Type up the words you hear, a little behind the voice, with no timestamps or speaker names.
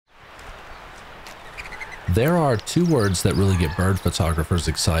There are two words that really get bird photographers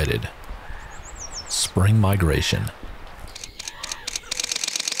excited. Spring migration.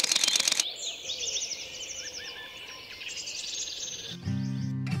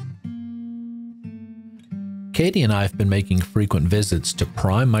 Katie and I have been making frequent visits to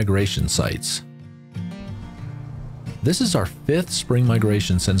prime migration sites. This is our 5th spring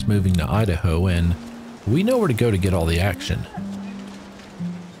migration since moving to Idaho, and we know where to go to get all the action.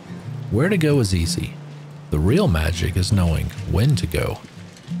 Where to go is easy. The real magic is knowing when to go.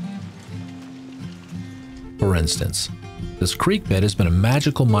 For instance, this creek bed has been a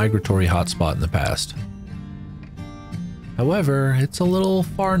magical migratory hotspot in the past. However, it's a little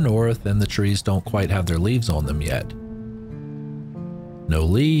far north and the trees don't quite have their leaves on them yet. No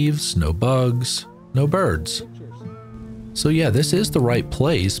leaves, no bugs, no birds. So yeah, this is the right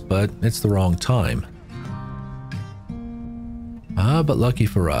place, but it's the wrong time. But lucky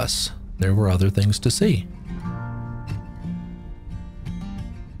for us, there were other things to see.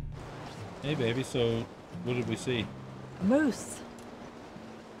 Hey baby, so what did we see? A moose,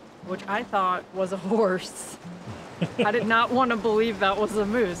 which I thought was a horse. I did not want to believe that was a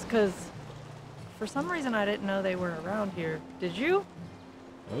moose, because for some reason I didn't know they were around here. Did you?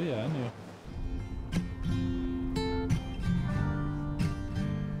 Oh yeah, I knew.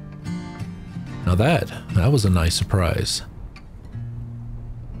 Now that was a nice surprise.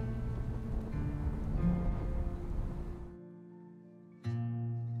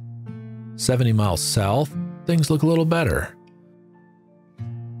 "70 miles south, things look a little better.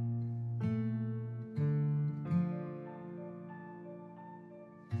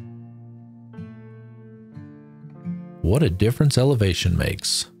 What a difference elevation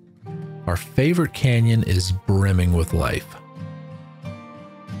makes. Our favorite canyon is brimming with life.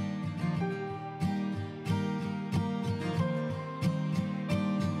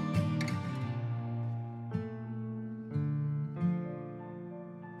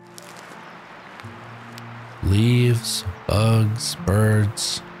 Leaves, bugs,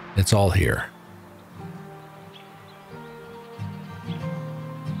 birds, it's all here.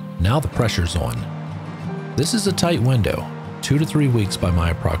 Now the pressure's on. This is a tight window, 2 to 3 weeks by my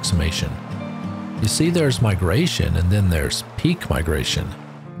approximation. You see, there's migration and then there's peak migration.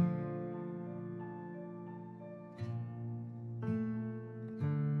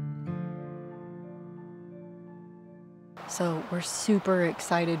 So we're super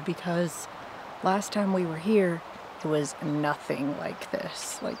excited because last time we were here, it was nothing like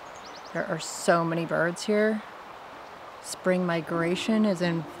this. Like, there are so many birds here. Spring migration is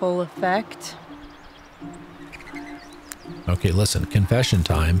in full effect. Okay, listen, confession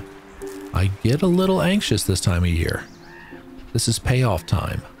time. I get a little anxious this time of year. This is payoff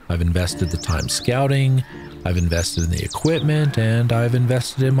time. I've invested the time scouting, I've invested in the equipment, and I've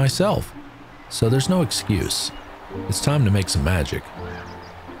invested in myself. So there's no excuse. It's time to make some magic.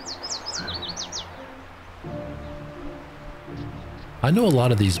 I know a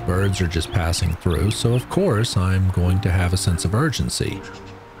lot of these birds are just passing through, so of course I'm going to have a sense of urgency.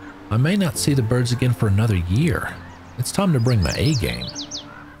 I may not see the birds again for another year. It's time to bring my A game.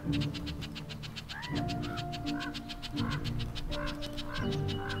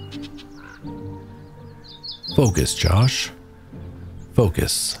 Focus, Josh.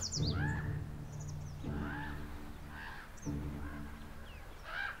 Focus.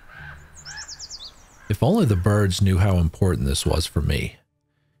 If only the birds knew how important this was for me.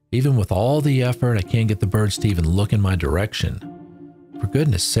 Even with all the effort, I can't get the birds to even look in my direction. For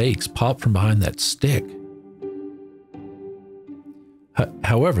goodness sakes, pop from behind that stick.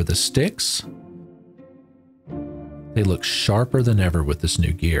 However, the sticks, they look sharper than ever with this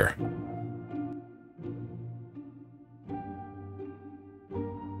new gear.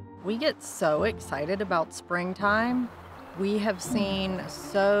 We get so excited about springtime. We have seen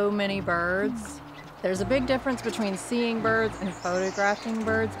so many birds. There's a big difference between seeing birds and photographing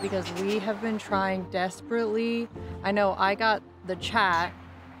birds because we have been trying desperately. I know I got the chat,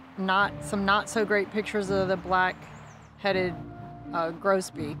 some not so great pictures of the black-headed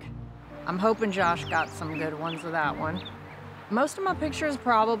grosbeak. I'm hoping Josh got some good ones of that one. Most of my pictures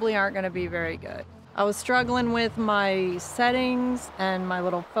probably aren't going to be very good. I was struggling with my settings and my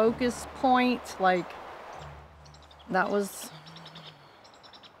little focus point, like that was.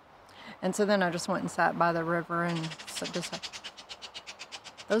 And so then I just went and sat by the river and so just.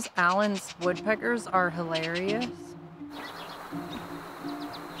 Those Allen's woodpeckers are hilarious.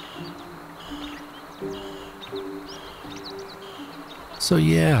 So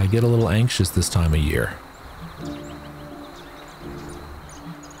yeah, I get a little anxious this time of year.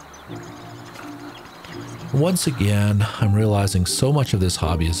 Once again, I'm realizing so much of this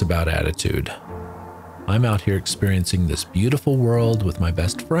hobby is about attitude. I'm out here experiencing this beautiful world with my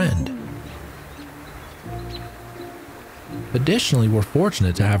best friend. Additionally, we're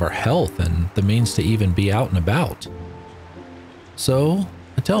fortunate to have our health and the means to even be out and about. So,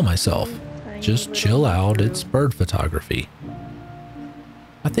 I tell myself, just chill out, it's bird photography.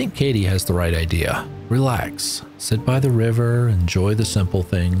 I think Katie has the right idea. Relax, sit by the river, enjoy the simple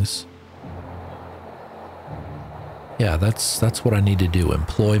things. Yeah, that's what I need to do,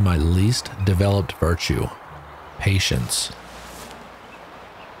 employ my least developed virtue, patience.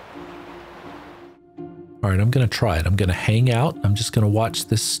 All right, I'm gonna try it. I'm gonna hang out. I'm just gonna watch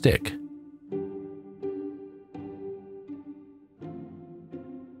this stick.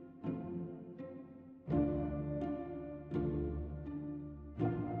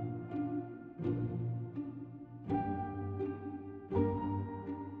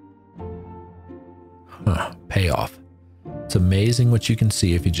 Payoff. It's amazing what you can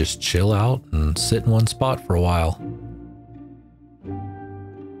see if you just chill out and sit in one spot for a while.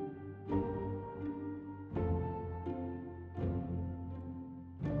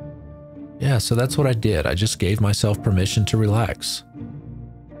 Yeah, so that's what I did. I just gave myself permission to relax.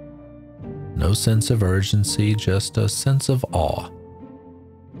 No sense of urgency, just a sense of awe.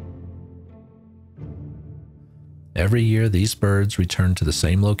 Every year, these birds return to the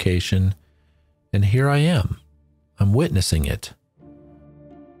same location, and here I am. I'm witnessing it.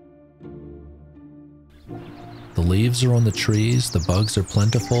 The leaves are on the trees, the bugs are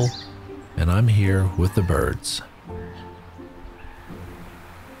plentiful, and I'm here with the birds.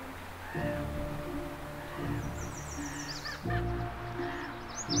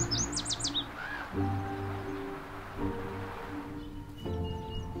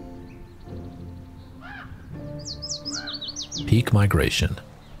 Peak migration,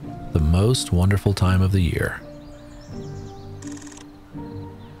 the most wonderful time of the year.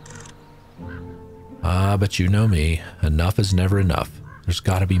 Ah, but you know me, enough is never enough. There's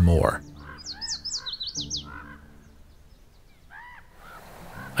got to be more.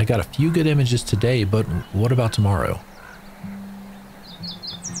 I got a few good images today, but what about tomorrow?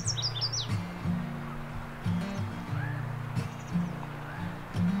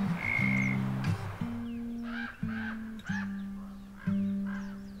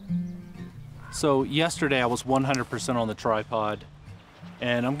 So yesterday I was 100% on the tripod,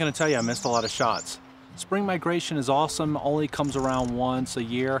 and I'm gonna tell you I missed a lot of shots. Spring migration is awesome, only comes around once a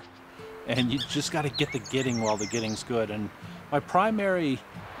year, and you just gotta get the getting while the getting's good. And my primary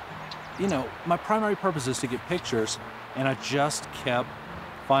purpose is to get pictures, and I just kept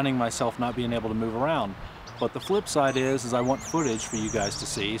finding myself not being able to move around. But the flip side is I want footage for you guys to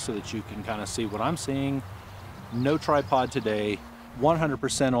see so that you can kind of see what I'm seeing. No tripod today,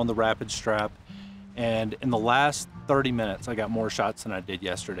 100% on the rapid strap. And in the last 30 minutes, I got more shots than I did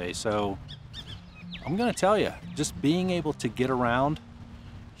yesterday. So I'm gonna tell you, just being able to get around,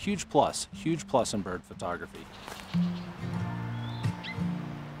 huge plus in bird photography.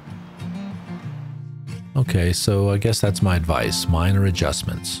 Okay, so I guess that's my advice, minor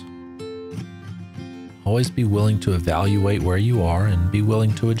adjustments. Always be willing to evaluate where you are and be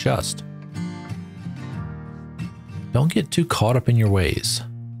willing to adjust. Don't get too caught up in your ways.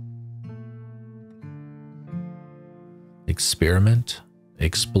 Experiment,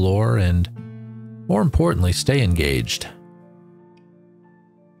 explore, and more importantly, stay engaged.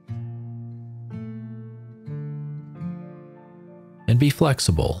 And be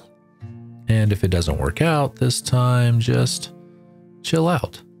flexible. And if it doesn't work out this time, just chill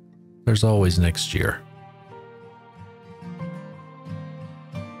out. There's always next year.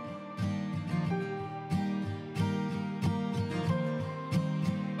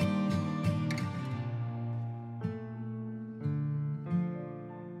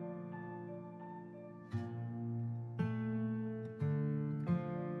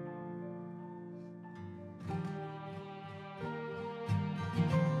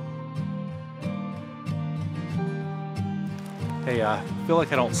 Hey, I feel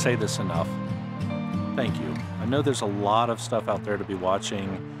like I don't say this enough. Thank you. I know there's a lot of stuff out there to be watching,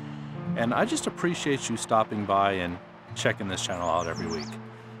 and I just appreciate you stopping by and checking this channel out every week.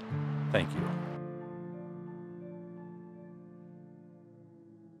 Thank you.